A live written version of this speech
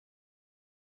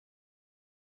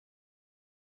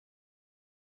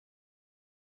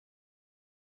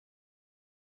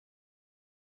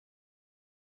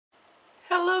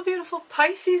Hello, beautiful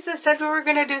Pisces. I said we were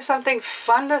going to do something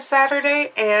fun this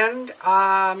Saturday, and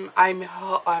I'm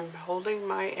holding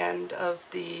my end of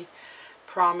the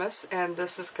promise, and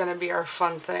this is going to be our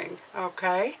fun thing,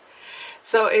 okay?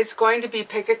 So it's going to be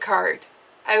pick a card.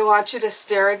 I want you to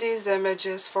stare at these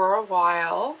images for a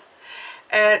while,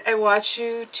 and I want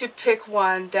you to pick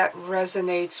one that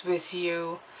resonates with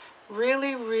you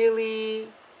really, really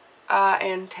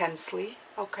intensely,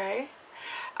 okay?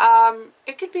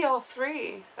 It could be all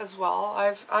three as well.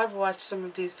 I've watched some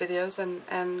of these videos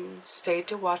and stayed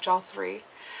to watch all three.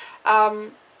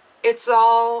 It's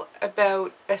all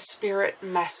about a spirit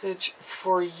message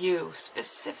for you,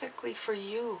 specifically for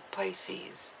you,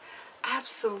 Pisces.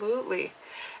 Absolutely.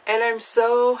 And I'm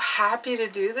so happy to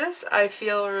do this. I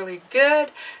feel really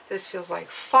good. This feels like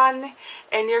fun.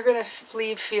 And you're going to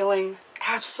leave feeling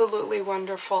absolutely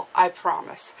wonderful, I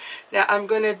promise. Now I'm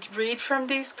going to read from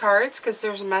these cards because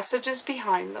there's messages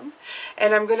behind them,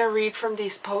 and I'm going to read from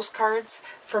these postcards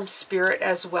from Spirit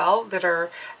as well that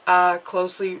are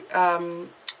closely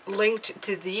linked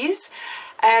to these.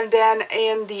 And then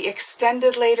in the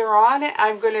extended later on,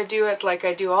 I'm going to do it like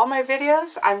I do all my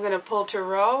videos. I'm going to pull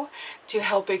tarot to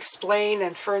help explain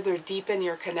and further deepen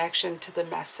your connection to the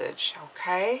message,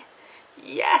 okay?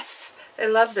 Yes, I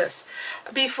love this.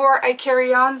 Before I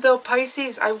carry on though,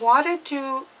 Pisces, I wanted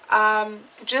to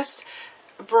just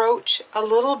broach a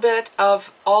little bit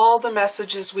of all the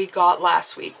messages we got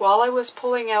last week. While I was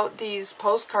pulling out these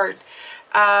postcards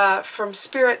from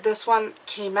Spirit, this one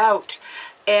came out.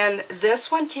 And this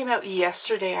one came out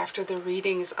yesterday after the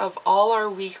readings of all our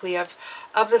weekly, of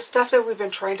the stuff that we've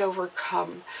been trying to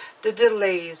overcome, the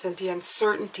delays and the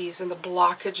uncertainties and the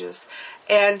blockages.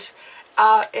 And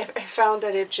I found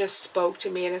that it just spoke to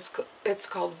me, and it's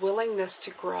called Willingness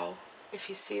to Grow. If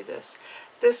you see this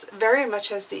very much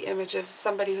has the image of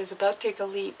somebody who's about to take a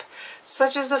leap,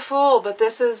 such as a fool, but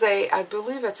this is I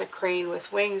believe it's a crane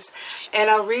with wings. And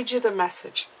I'll read you the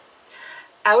message.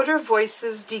 Outer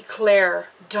voices declare,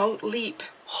 don't leap,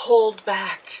 hold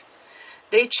back.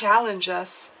 They challenge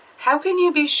us. How can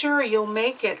you be sure you'll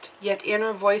make it? Yet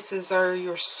inner voices are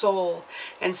your soul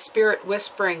and spirit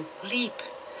whispering, leap,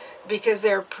 because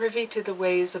they are privy to the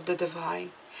ways of the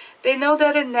divine. They know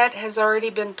that a net has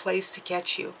already been placed to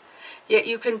catch you, yet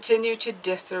you continue to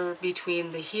dither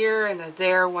between the here and the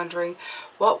there, wondering,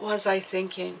 what was I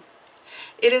thinking?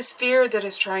 It is fear that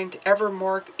is trying to ever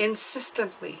more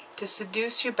insistently to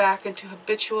seduce you back into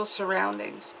habitual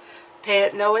surroundings. Pay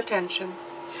it no attention.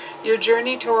 Your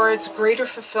journey towards greater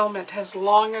fulfillment has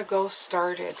long ago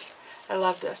started. I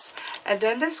love this. And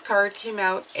then this card came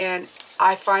out, and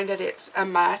I find that it's a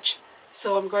match,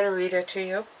 so I'm going to read it to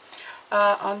you.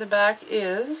 On the back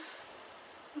is,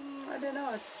 I don't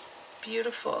know, it's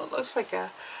beautiful. It looks like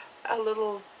a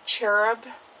little cherub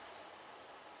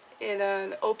in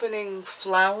an opening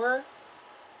flower.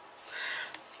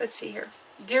 Let's see here.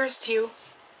 Dearest you,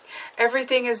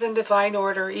 everything is in divine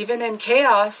order. Even in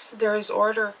chaos, there is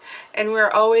order, and we're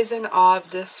always in awe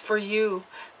of this for you.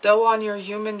 Though on your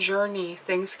human journey,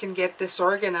 things can get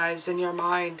disorganized in your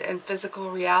mind and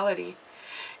physical reality.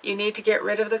 You need to get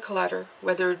rid of the clutter,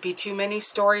 whether it be too many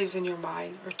stories in your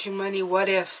mind, or too many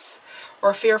what-ifs,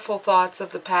 or fearful thoughts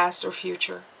of the past or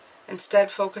future.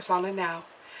 Instead, focus on the now.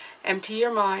 Empty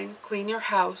your mind, clean your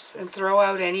house, and throw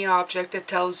out any object that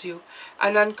tells you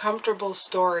an uncomfortable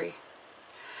story.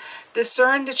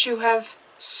 Discern that you have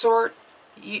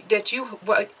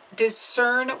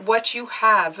discern what you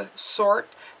have, sort,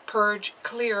 purge,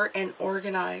 clear, and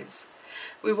organize.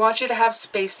 We want you to have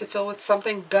space to fill with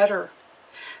something better.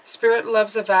 Spirit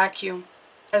loves a vacuum,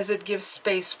 as it gives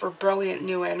space for brilliant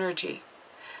new energy.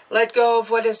 Let go of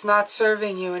what is not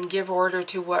serving you and give order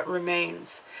to what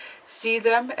remains. See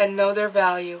them and know their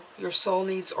value. Your soul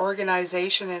needs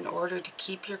organization in order to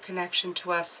keep your connection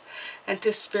to us and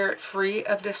to Spirit free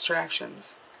of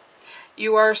distractions.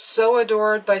 You are so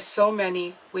adored by so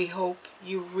many. We hope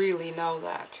you really know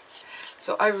that.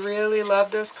 So I really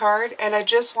love this card, and I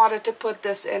just wanted to put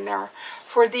this in there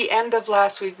for the end of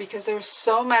last week because there were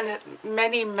so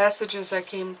many messages that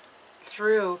came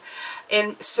through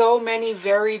in so many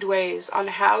varied ways on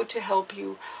how to help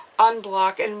you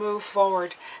unblock and move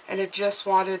forward, and it just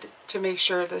wanted to make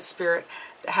sure that Spirit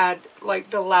had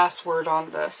like the last word on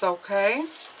this, okay?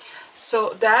 So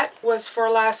that was for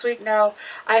last week. Now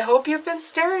I hope you've been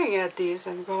staring at these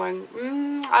and going,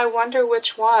 I wonder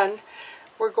which one.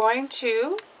 We're going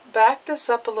to back this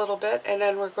up a little bit, and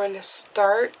then we're going to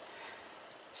start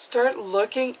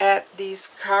looking at these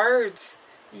cards.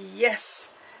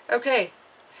 Yes. Okay.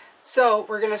 So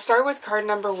we're going to start with card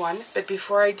number 1, but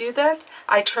before I do that,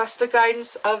 I trust the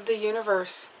guidance of the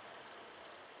universe.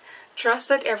 Trust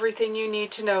that everything you need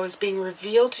to know is being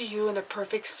revealed to you in a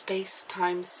perfect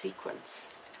space-time sequence.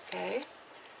 Okay?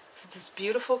 So this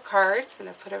beautiful card, I'm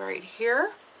going to put it right here.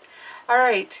 All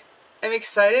right. I'm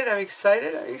excited.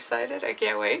 I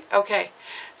can't wait. Okay.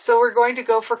 So we're going to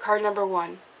go for card number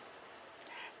 1.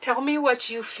 Tell me what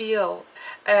you feel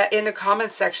in the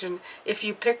comment section if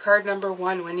you pick card number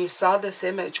 1 when you saw this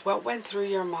image. What went through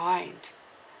your mind?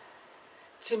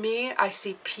 To me, I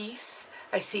see peace.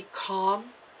 I see calm.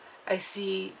 I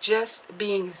see just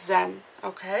being zen.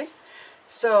 Okay?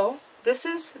 So this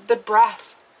is the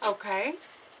breath. Okay?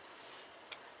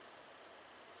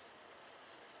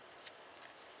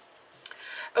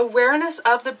 Awareness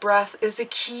of the breath is the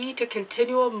key to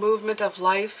continual movement of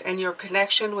life and your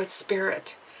connection with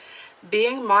spirit.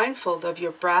 Being mindful of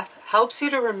your breath helps you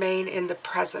to remain in the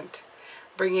present,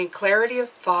 bringing clarity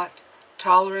of thought,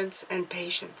 tolerance, and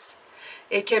patience.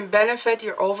 It can benefit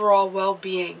your overall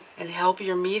well-being and help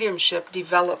your mediumship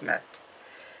development.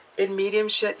 In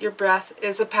mediumship, your breath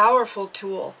is a powerful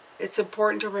tool. It's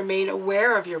important to remain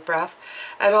aware of your breath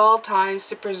at all times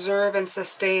to preserve and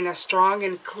sustain a strong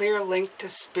and clear link to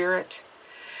spirit.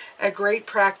 A great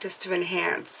practice to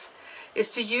enhance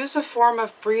is to use a form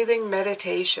of breathing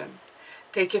meditation.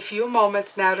 Take a few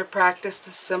moments now to practice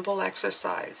this simple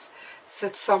exercise.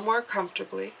 Sit somewhere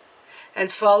comfortably and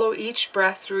follow each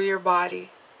breath through your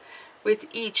body.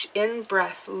 With each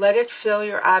in-breath, let it fill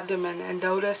your abdomen and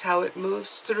notice how it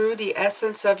moves through the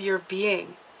essence of your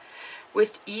being.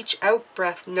 With each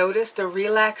out-breath, notice the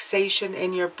relaxation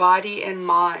in your body and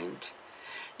mind.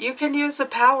 You can use the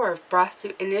power of breath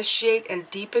to initiate and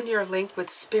deepen your link with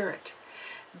spirit.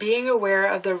 Being aware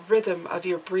of the rhythm of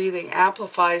your breathing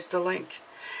amplifies the link.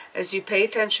 As you pay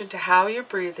attention to how you're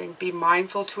breathing, be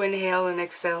mindful to inhale and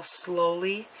exhale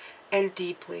slowly and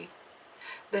deeply.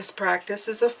 This practice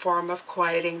is a form of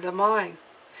quieting the mind.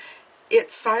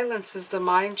 It silences the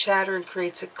mind chatter and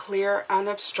creates a clear,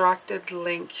 unobstructed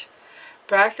link.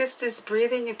 Practice these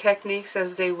breathing techniques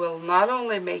as they will not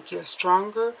only make you a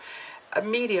stronger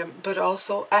medium, but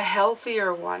also a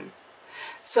healthier one.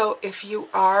 So if you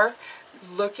are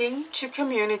looking to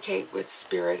communicate with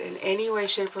spirit in any way,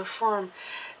 shape, or form,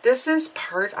 this is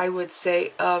part, I would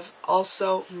say, of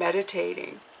also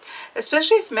meditating.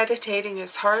 Especially if meditating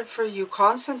is hard for you,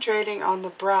 concentrating on the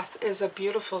breath is a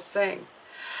beautiful thing.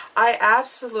 I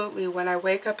absolutely, when I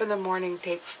wake up in the morning,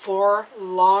 take 4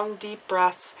 long, deep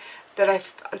breaths that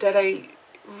I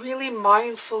really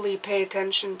mindfully pay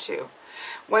attention to.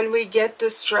 When we get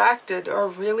distracted or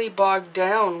really bogged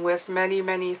down with many,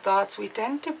 many thoughts, we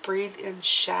tend to breathe in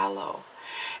shallow.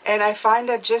 And I find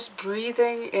that just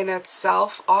breathing in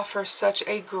itself offers such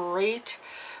a great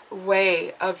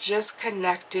way of just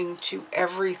connecting to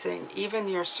everything, even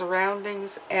your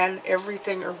surroundings and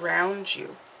everything around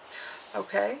you.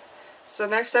 Okay? So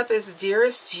next up is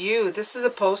Dearest You. This is a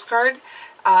postcard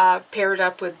paired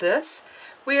up with this.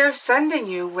 We are sending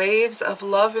you waves of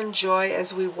love and joy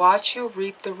as we watch you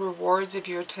reap the rewards of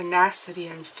your tenacity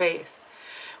and faith.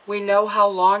 We know how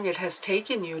long it has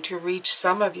taken you to reach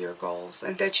some of your goals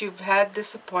and that you've had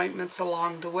disappointments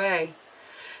along the way.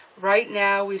 Right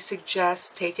now, we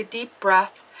suggest take a deep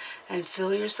breath and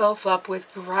fill yourself up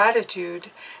with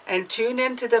gratitude and tune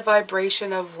into the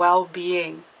vibration of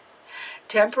well-being.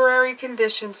 Temporary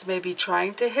conditions may be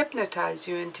trying to hypnotize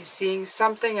you into seeing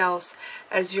something else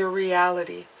as your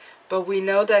reality, but we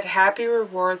know that happy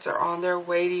rewards are on their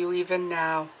way to you even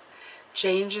now.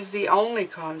 Change is the only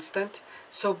constant,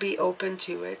 so be open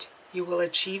to it. You will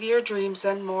achieve your dreams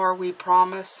and more, we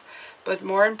promise, but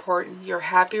more important, your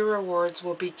happy rewards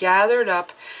will be gathered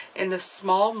up in the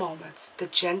small moments, the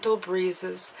gentle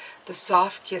breezes, the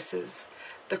soft kisses,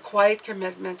 the quiet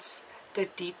commitments, the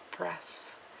deep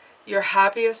breaths. Your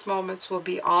happiest moments will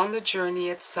be on the journey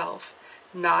itself,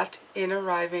 not in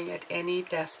arriving at any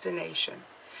destination.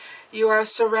 You are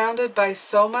surrounded by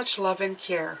so much love and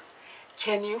care.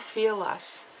 Can you feel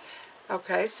us?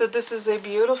 Okay, so this is a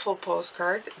beautiful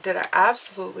postcard that I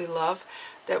absolutely love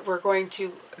that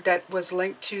was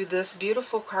linked to this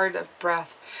beautiful card of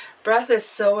breath. Breath is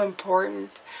so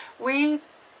important. We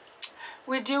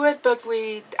do it, but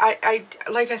I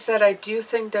like I said, I do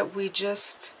think that we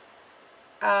just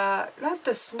not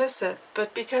dismiss it,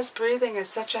 but because breathing is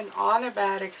such an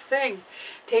automatic thing,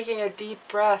 taking a deep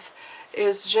breath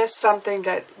is just something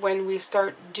that when we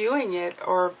start doing it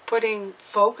or putting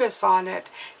focus on it,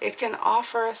 it can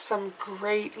offer us some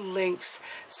great links,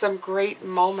 some great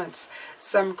moments,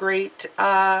 some great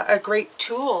a great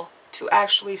tool to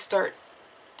actually start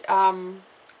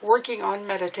working on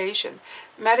meditation.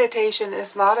 Meditation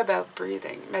is not about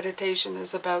breathing. Meditation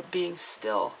is about being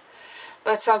still.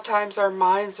 But sometimes our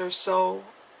minds are so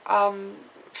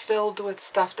filled with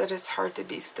stuff that it's hard to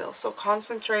be still. So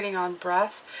concentrating on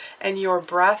breath, and your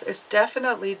breath is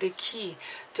definitely the key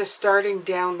to starting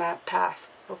down that path,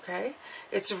 okay?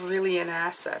 It's really an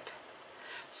asset.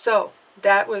 So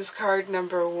that was card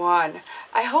number 1.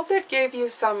 I hope that gave you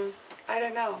some, I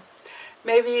don't know,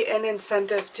 maybe an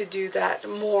incentive to do that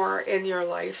more in your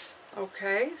life.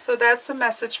 Okay, so that's a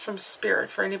message from Spirit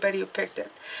for anybody who picked it.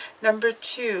 Number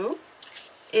 2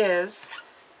 is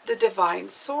the Divine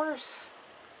Source.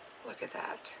 Look at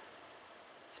that.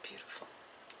 It's beautiful.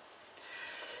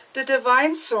 The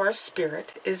Divine Source,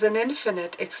 Spirit, is an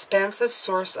infinite, expansive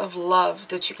source of love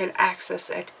that you can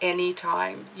access at any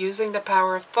time using the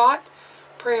power of thought,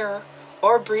 prayer,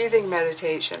 or breathing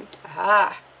meditation.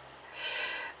 Aha!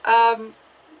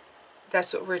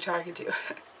 That's what we're talking to.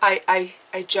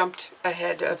 I jumped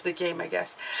ahead of the game, I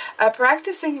guess. A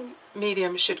practicing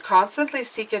medium should constantly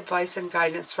seek advice and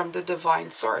guidance from the Divine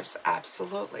Source.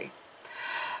 Absolutely.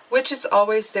 Which is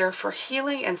always there for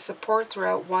healing and support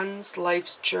throughout one's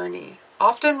life's journey.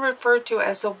 Often referred to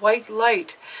as a white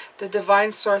light, the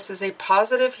Divine Source is a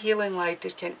positive healing light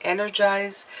that can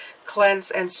energize,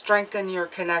 cleanse, and strengthen your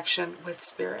connection with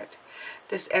Spirit.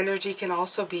 This energy can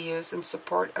also be used in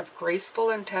support of graceful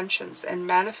intentions and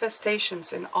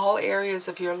manifestations in all areas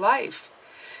of your life.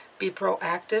 Be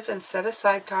proactive and set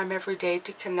aside time every day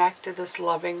to connect to this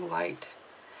loving light.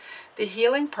 The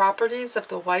healing properties of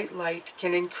the white light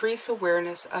can increase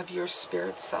awareness of your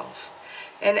spirit self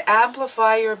and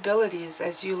amplify your abilities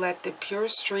as you let the pure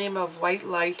stream of white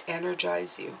light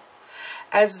energize you.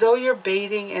 As though you're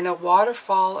bathing in a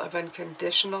waterfall of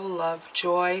unconditional love,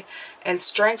 joy, and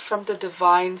strength from the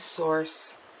Divine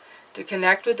Source. To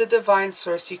connect with the Divine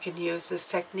Source, you can use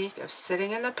this technique of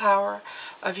sitting in the power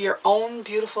of your own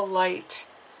beautiful light.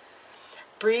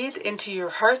 Breathe into your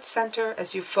heart center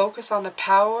as you focus on the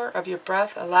power of your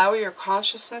breath. Allow your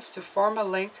consciousness to form a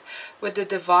link with the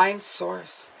Divine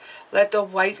Source. Let the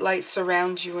white light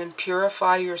surround you and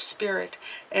purify your spirit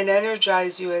and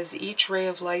energize you as each ray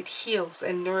of light heals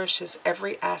and nourishes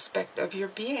every aspect of your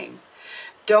being.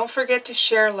 Don't forget to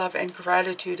share love and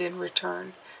gratitude in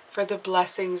return for the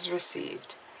blessings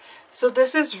received. So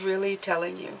this is really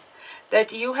telling you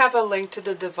that you have a link to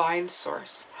the Divine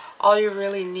Source. All you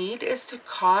really need is to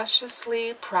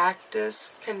consciously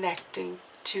practice connecting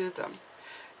to them,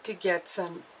 to get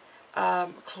some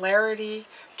clarity,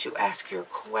 to ask your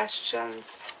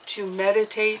questions, to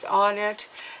meditate on it.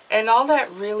 And all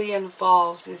that really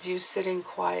involves is you sitting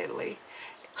quietly,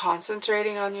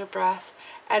 concentrating on your breath,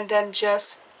 and then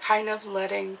just kind of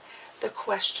letting the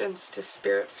questions to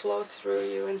Spirit flow through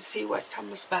you and see what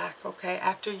comes back, okay,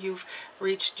 after you've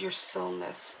reached your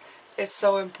stillness. It's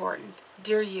so important.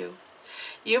 Dear you,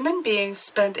 human beings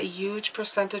spend a huge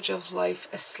percentage of life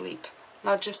asleep,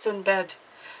 not just in bed,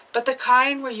 but the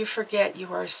kind where you forget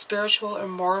you are a spiritual,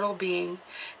 immortal being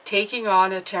taking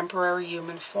on a temporary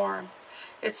human form.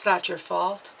 It's not your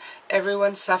fault.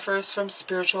 Everyone suffers from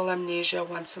spiritual amnesia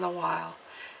once in a while.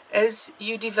 As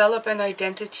you develop an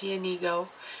identity and ego,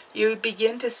 you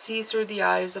begin to see through the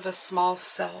eyes of a small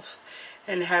self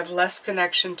and have less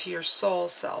connection to your soul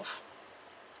self.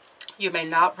 You may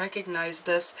not recognize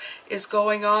this is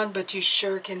going on, but you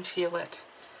sure can feel it.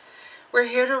 We're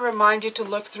here to remind you to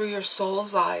look through your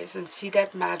soul's eyes and see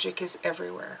that magic is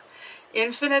everywhere.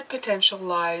 Infinite potential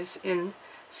lies in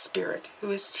Spirit,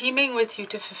 who is teaming with you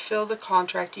to fulfill the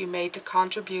contract you made to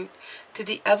contribute to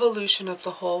the evolution of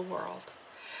the whole world.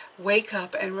 Wake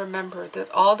up and remember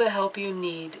that all the help you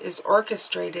need is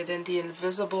orchestrated in the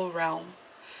invisible realm.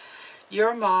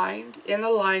 Your mind, in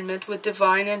alignment with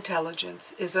divine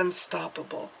intelligence, is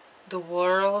unstoppable. The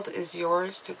world is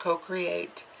yours to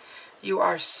co-create. You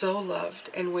are so loved,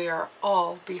 and we are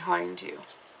all behind you.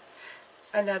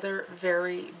 Another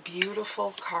very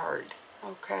beautiful card,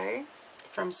 okay,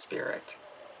 from Spirit.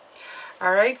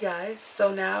 All right, guys,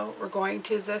 so now we're going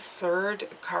to the third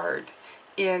card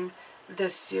in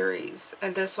this series,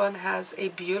 and this one has a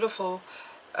beautiful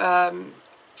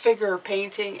figure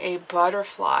painting a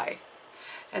butterfly,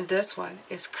 and this one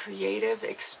is creative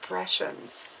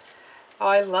expressions. Oh,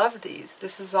 I love these.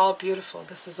 This is all beautiful.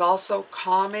 This is also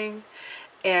calming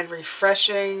and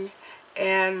refreshing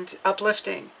and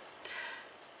uplifting.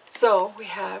 So we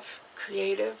have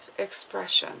creative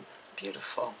expression.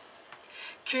 Beautiful.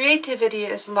 Creativity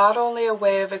is not only a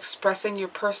way of expressing your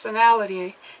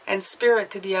personality and spirit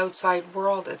to the outside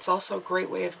world, it's also a great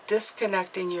way of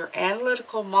disconnecting your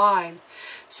analytical mind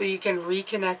so you can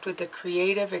reconnect with the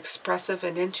creative, expressive,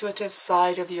 and intuitive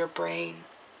side of your brain.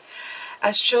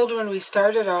 As children, we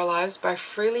started our lives by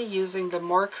freely using the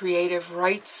more creative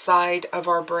right side of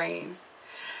our brain.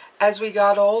 As we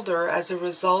got older, as a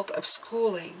result of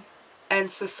schooling and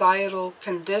societal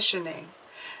conditioning,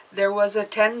 there was a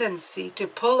tendency to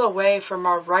pull away from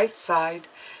our right side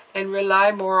and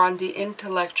rely more on the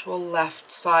intellectual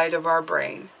left side of our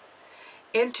brain.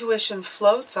 Intuition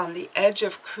floats on the edge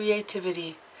of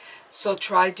creativity, so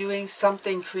try doing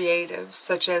something creative,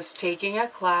 such as taking a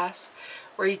class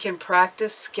where you can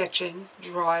practice sketching,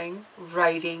 drawing,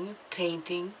 writing,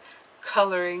 painting,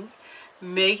 coloring,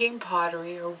 making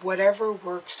pottery, or whatever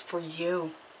works for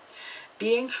you.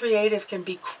 Being creative can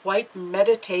be quite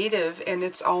meditative in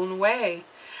its own way.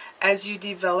 As you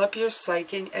develop your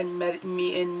psychic and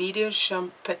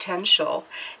mediumship potential,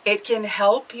 it can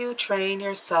help you train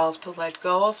yourself to let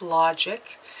go of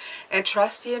logic and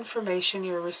trust the information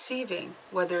you're receiving,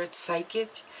 whether it's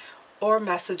psychic or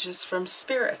messages from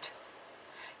spirit.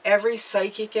 Every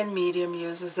psychic and medium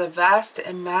uses the vast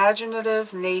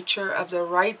imaginative nature of the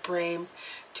right brain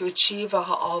to achieve an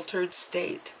altered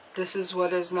state. This is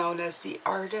what is known as the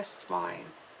artist's mind.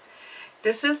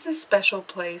 This is the special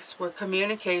place where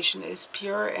communication is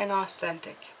pure and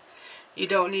authentic. You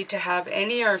don't need to have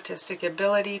any artistic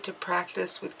ability to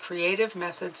practice with creative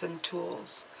methods and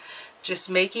tools. Just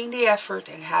making the effort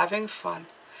and having fun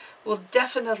will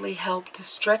definitely help to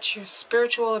stretch your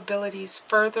spiritual abilities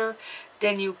further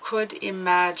than you could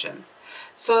imagine.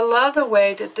 So I love the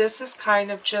way that this is kind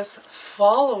of just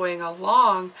following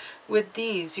along with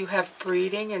these. You have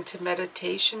breathing into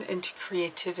meditation, into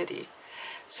creativity.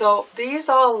 So these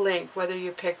all link, whether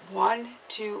you pick 1,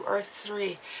 2, or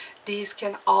 3. These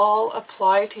can all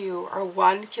apply to you, or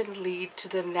one can lead to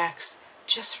the next.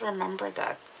 Just remember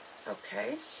that,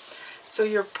 okay? So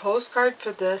your postcard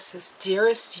for this is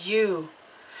Dearest You.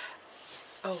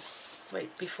 Oh,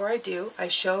 wait, before I do, I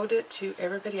showed it to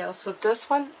everybody else. So this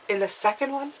one, in the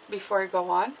second one, before I go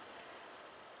on,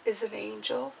 is an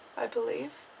angel, I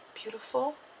believe.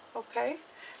 Beautiful, okay?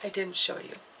 I didn't show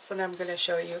you, so now I'm going to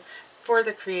show you. For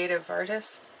the creative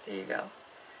artist, there you go.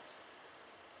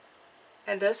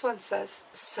 And this one says,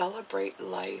 celebrate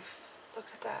life. Look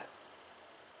at that.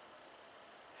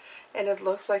 And it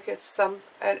looks like it's an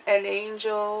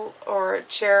angel or a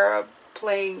cherub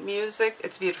playing music.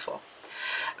 It's beautiful.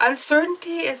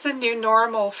 Uncertainty is the new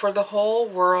normal for the whole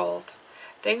world.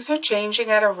 Things are changing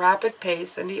at a rapid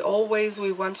pace, and the old ways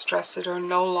we once trusted are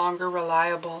no longer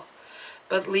reliable.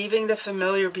 But leaving the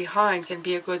familiar behind can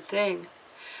be a good thing.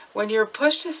 When you're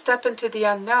pushed to step into the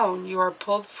unknown, you are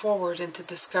pulled forward into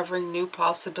discovering new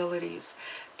possibilities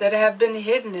that have been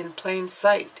hidden in plain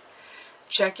sight.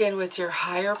 Check in with your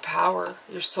higher power.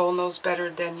 Your soul knows better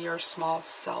than your small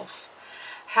self.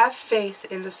 Have faith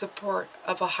in the support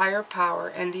of a higher power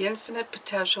and the infinite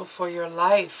potential for your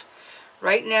life.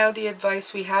 Right now, the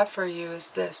advice we have for you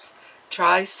is this: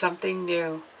 try something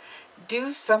new.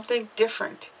 Do something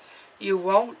different. You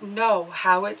won't know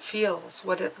how it feels,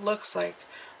 what it looks like,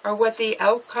 or what the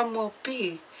outcome will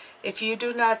be if you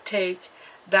do not take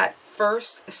that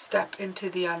first step into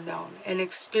the unknown and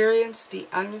experience the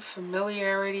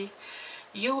unfamiliarity.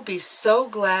 You'll be so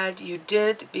glad you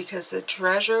did, because the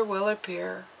treasure will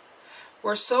appear.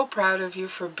 We're so proud of you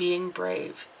for being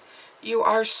brave. You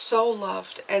are so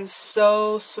loved and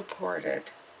so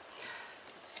supported.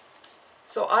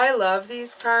 So I love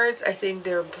these cards. I think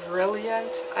they're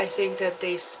brilliant. I think that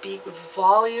they speak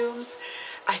volumes.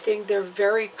 I think they're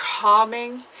very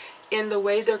calming in the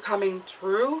way they're coming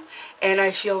through, and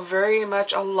I feel very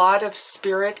much a lot of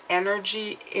spirit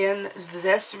energy in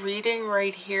this reading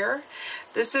right here.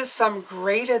 This is some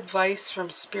great advice from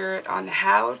spirit on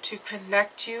how to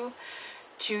connect you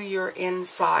to your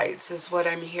insides, is what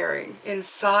I'm hearing.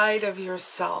 Inside of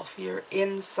yourself, your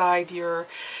inside, your,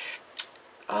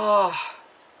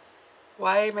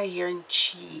 why am I hearing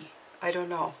chi? I don't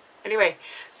know. Anyway,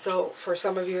 so for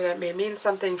some of you that may mean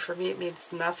something, for me it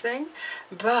means nothing.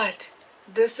 But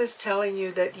this is telling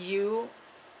you that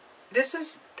this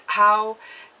is how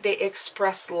they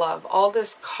express love. All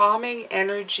this calming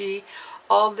energy,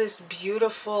 all this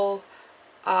beautiful,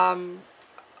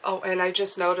 oh, and I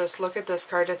just noticed, look at this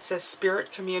card, it says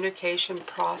Spirit Communication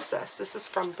Process. This is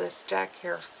from this deck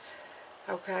here,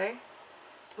 okay?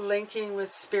 Linking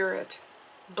with Spirit.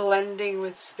 Blending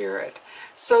with spirit.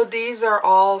 So these are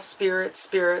all spirit,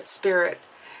 spirit, spirit.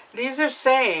 These are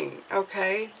saying,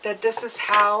 okay, that this is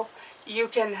how you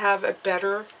can have a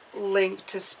better link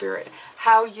to spirit,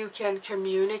 how you can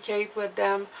communicate with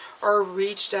them or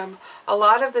reach them. A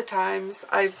lot of the times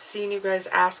I've seen you guys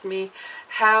ask me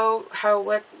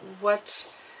what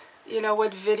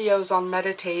videos on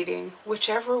meditating,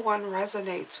 whichever one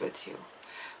resonates with you.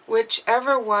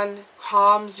 Whichever one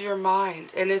calms your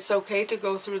mind, and it's okay to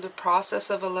go through the process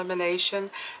of elimination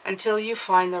until you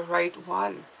find the right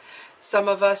one. Some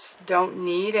of us don't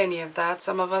need any of that.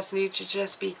 Some of us need to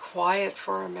just be quiet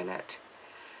for a minute.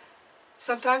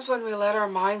 Sometimes when we let our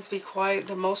minds be quiet,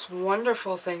 the most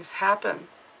wonderful things happen.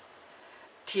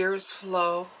 Tears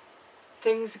flow.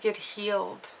 Things get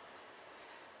healed.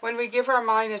 When we give our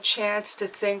mind a chance to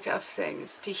think of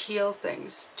things, to heal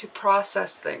things, to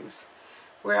process things,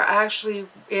 we're actually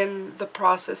in the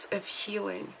process of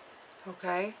healing.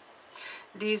 Okay?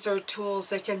 These are tools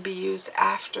that can be used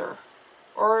after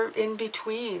or in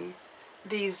between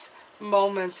these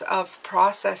moments of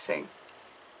processing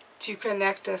to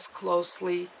connect us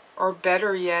closely, or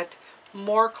better yet,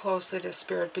 more closely to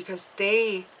Spirit, because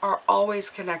they are always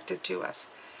connected to us.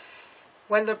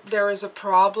 When there is a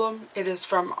problem, it is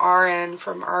from our end,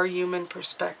 from our human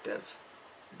perspective.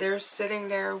 They're sitting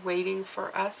there waiting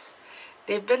for us.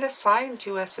 They've been assigned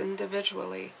to us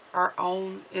individually. Our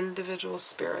own individual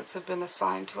spirits have been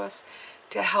assigned to us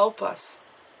to help us,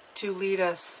 to lead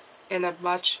us in a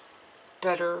much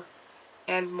better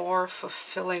and more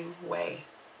fulfilling way.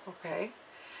 Okay?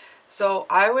 So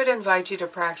I would invite you to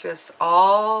practice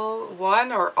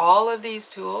one or all of these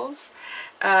tools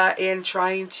in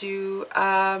trying to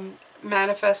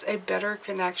manifest a better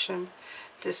connection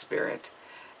to Spirit.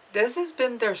 This has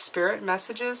been their Spirit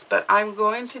messages, but I'm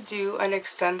going to do an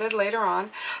extended later on.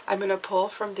 I'm going to pull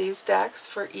from these decks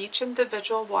for each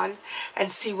individual one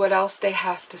and see what else they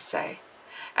have to say.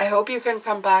 I hope you can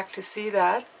come back to see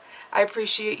that. I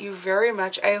appreciate you very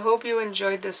much. I hope you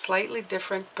enjoyed this slightly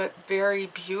different but very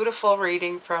beautiful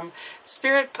reading from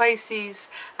Spirit Pisces.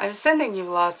 I'm sending you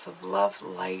lots of love,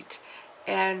 light,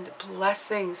 and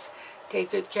blessings.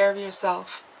 Take good care of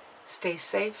yourself. Stay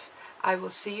safe. I will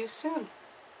see you soon.